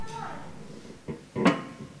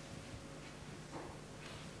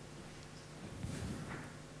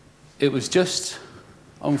It was just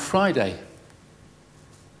on Friday.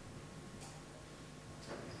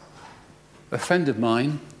 A friend of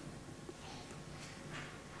mine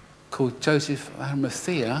called Joseph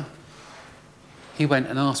Arimathea, he went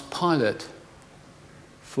and asked Pilate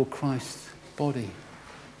for Christ's body.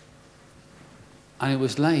 And it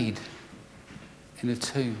was laid in a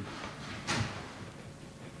tomb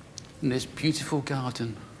in this beautiful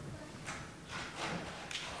garden.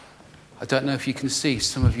 I don't know if you can see,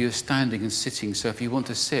 some of you are standing and sitting, so if you want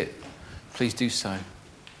to sit, please do so.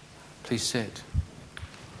 Please sit.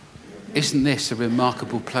 Isn't this a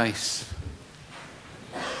remarkable place?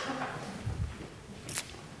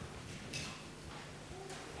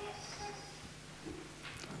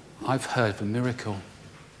 I've heard of a miracle.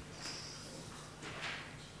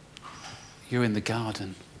 You're in the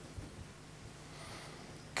garden.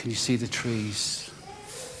 Can you see the trees?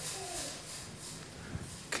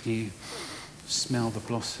 Can you smell the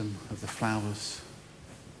blossom of the flowers?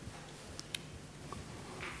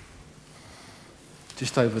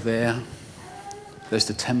 Just over there, there's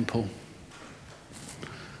the temple.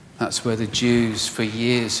 That's where the Jews for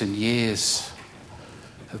years and years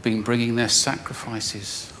have been bringing their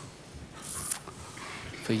sacrifices.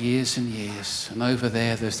 For years and years. And over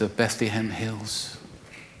there, there's the Bethlehem Hills.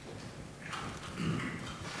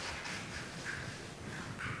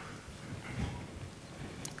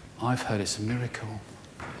 I've heard it's a miracle.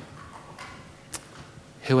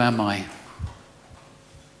 Who am I?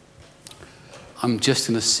 I'm just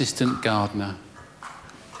an assistant gardener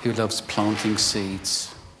who loves planting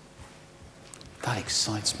seeds. That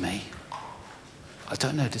excites me. I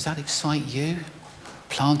don't know, does that excite you?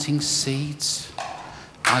 Planting seeds?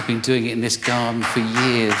 I've been doing it in this garden for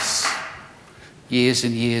years. Years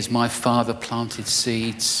and years. My father planted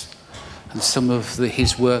seeds. And some of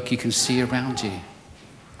his work you can see around you.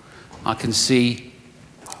 I can see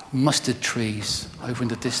mustard trees over in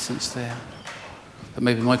the distance there that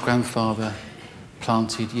maybe my grandfather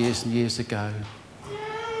planted years and years ago.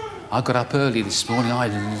 I got up early this morning. I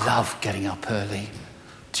love getting up early.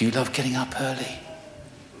 Do you love getting up early?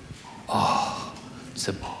 Oh, it's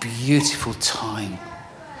a beautiful time.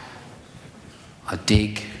 I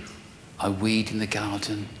dig, I weed in the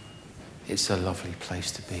garden. It's a lovely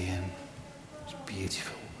place to be in. It's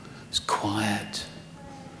beautiful. It's quiet.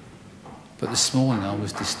 But this morning I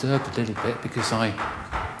was disturbed a little bit because I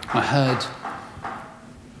heard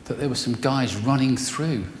that there were some guys running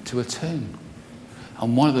through to a tomb.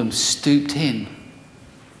 And one of them stooped in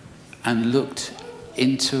and looked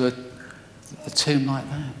into a tomb like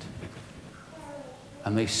that.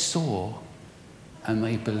 And they saw and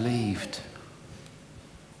they believed.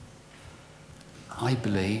 I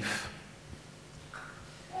believe.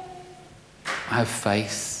 I have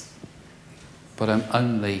faith, but I'm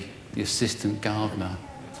only the assistant gardener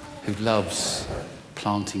who loves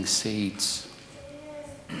planting seeds.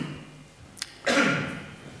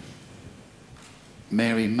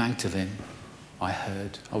 Mary Magdalene, I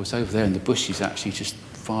heard. I was over there in the bushes, actually, just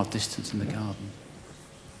far distance in the garden.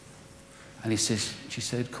 And she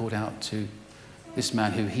said, called out to this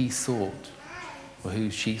man who he thought, or who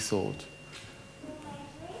she thought,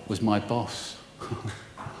 was my boss.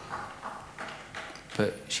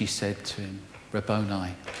 But she said to him,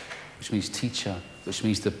 Rabboni, which means teacher, which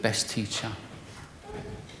means the best teacher.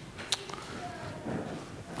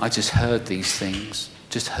 I just heard these things,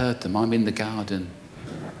 just heard them. I'm in the garden.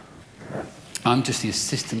 I'm just the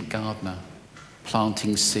assistant gardener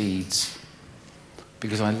planting seeds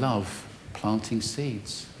because I love planting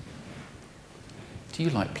seeds. Do you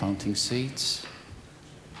like planting seeds?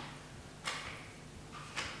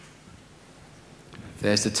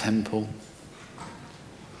 There's the temple.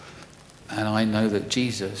 And I know that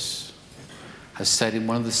Jesus has said in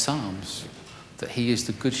one of the Psalms that he is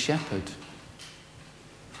the good shepherd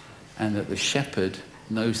and that the shepherd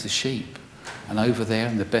knows the sheep. And over there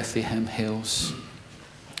in the Bethlehem Hills,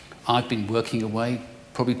 I've been working away,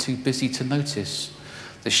 probably too busy to notice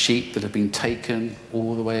the sheep that have been taken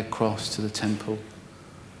all the way across to the temple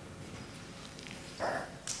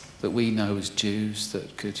that we know as Jews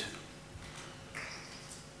that could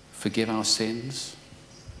forgive our sins.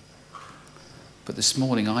 But this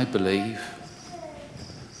morning I believe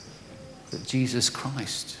that Jesus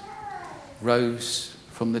Christ rose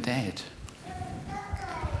from the dead.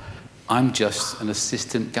 I'm just an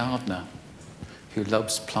assistant gardener who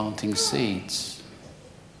loves planting seeds.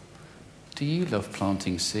 Do you love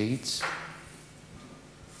planting seeds?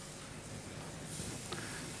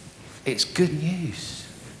 It's good news.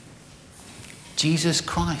 Jesus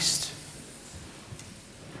Christ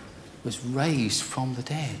was raised from the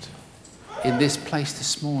dead in this place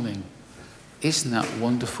this morning. Isn't that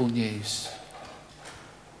wonderful news?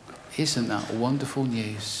 Isn't that wonderful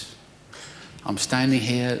news? I'm standing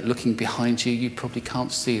here looking behind you. You probably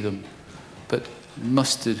can't see them, but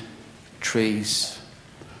mustard trees.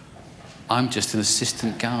 I'm just an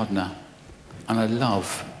assistant gardener, and I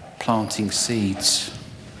love planting seeds.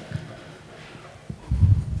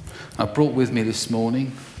 I brought with me this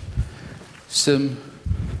morning some,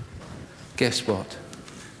 guess what?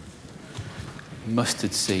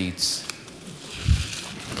 Mustard seeds.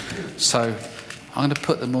 So I'm going to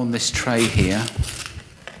put them on this tray here.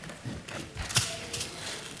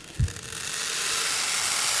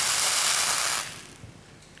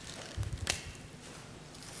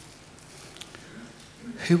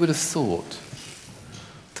 Who would have thought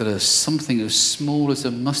that something as small as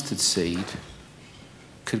a mustard seed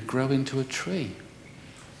could grow into a tree?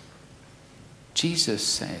 Jesus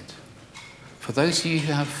said, for those of you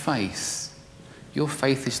who have faith, your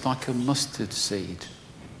faith is like a mustard seed.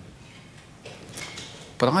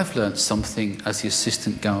 But I've learnt something as the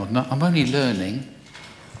assistant gardener. I'm only learning.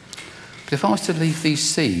 But if I was to leave these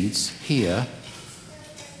seeds here,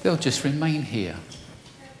 they'll just remain here.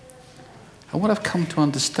 And what I've come to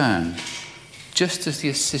understand, just as the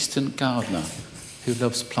assistant gardener who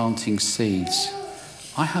loves planting seeds,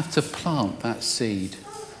 I have to plant that seed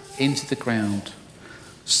into the ground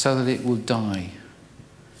so that it will die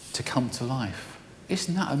to come to life.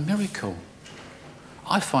 Isn't that a miracle?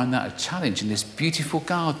 I find that a challenge in this beautiful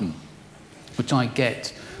garden, which I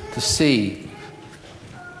get to see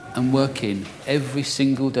and work in every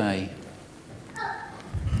single day.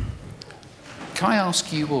 Can I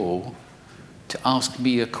ask you all to ask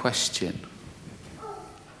me a question?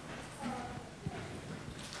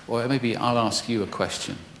 Or maybe I'll ask you a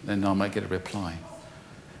question, then I might get a reply.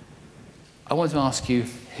 I want to ask you,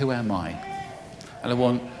 who am I? And I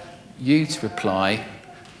want you to reply,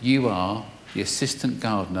 you are the assistant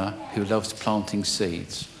gardener who loves planting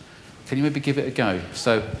seeds. Can you maybe give it a go?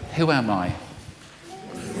 So, who am I?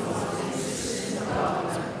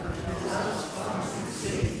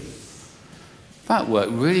 That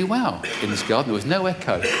worked really well in this garden. There was no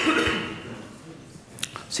echo.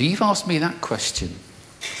 So you've asked me that question.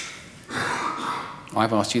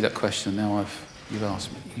 I've asked you that question. Now you've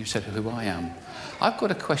asked me. You said who I am. I've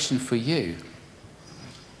got a question for you.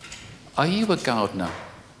 Are you a gardener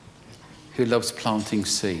who loves planting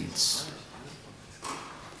seeds?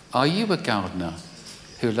 Are you a gardener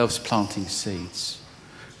who loves planting seeds?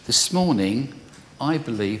 This morning, I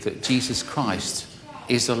believe that Jesus Christ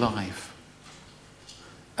is alive.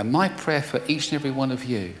 And my prayer for each and every one of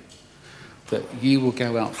you, that you will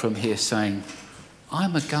go out from here saying,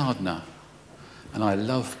 I'm a gardener and I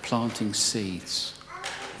love planting seeds.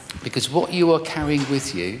 Because what you are carrying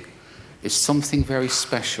with you is something very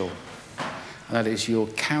special. And that is, you're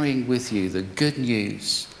carrying with you the good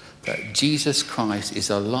news that Jesus Christ is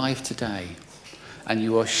alive today. And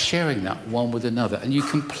you are sharing that one with another. And you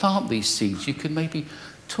can plant these seeds. You can maybe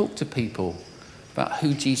talk to people about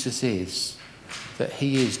who Jesus is. That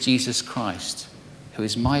he is Jesus Christ, who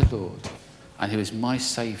is my Lord and who is my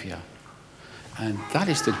Saviour. And that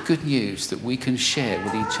is the good news that we can share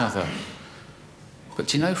with each other.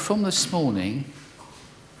 But you know, from this morning,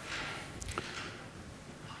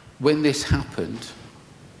 when this happened,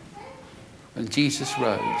 when Jesus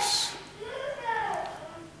rose,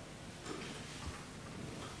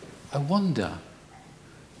 I wonder,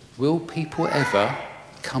 will people ever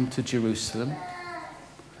come to Jerusalem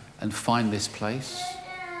and find this place?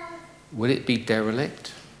 Will it be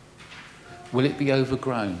derelict? Will it be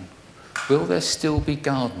overgrown? Will there still be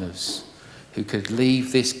gardeners who could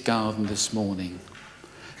leave this garden this morning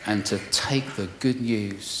and to take the good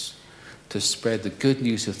news, to spread the good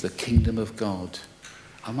news of the kingdom of God?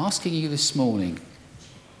 I'm asking you this morning,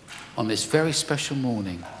 on this very special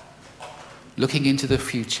morning, looking into the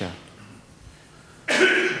future.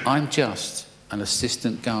 I'm just an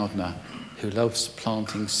assistant gardener who loves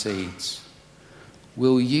planting seeds.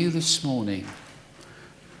 Will you this morning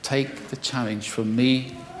take the challenge from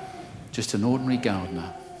me, just an ordinary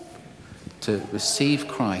gardener, to receive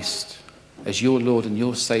Christ as your Lord and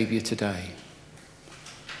your Saviour today?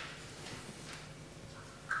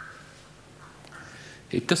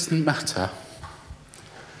 It doesn't matter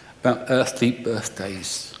about earthly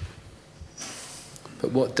birthdays,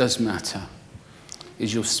 but what does matter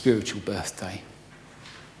is your spiritual birthday.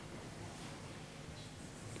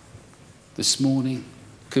 This morning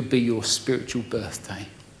could be your spiritual birthday.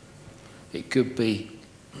 It could be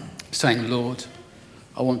saying, Lord,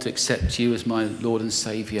 I want to accept you as my Lord and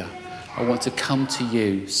Saviour. I want to come to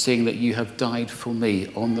you, seeing that you have died for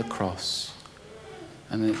me on the cross.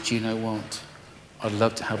 And that, do you know what? I'd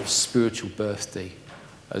love to have a spiritual birthday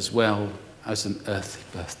as well as an earthly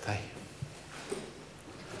birthday.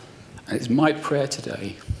 And it's my prayer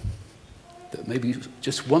today that maybe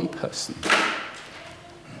just one person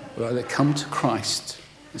will either come to Christ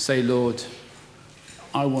and say, Lord,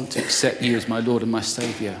 I want to accept you as my Lord and my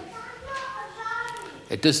Saviour.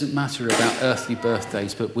 It doesn't matter about earthly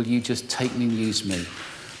birthdays, but will you just take me and use me?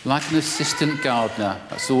 Like an assistant gardener,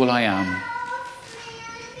 that's all I am.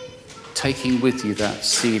 Taking with you that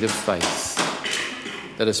seed of faith.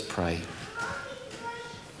 Let us pray.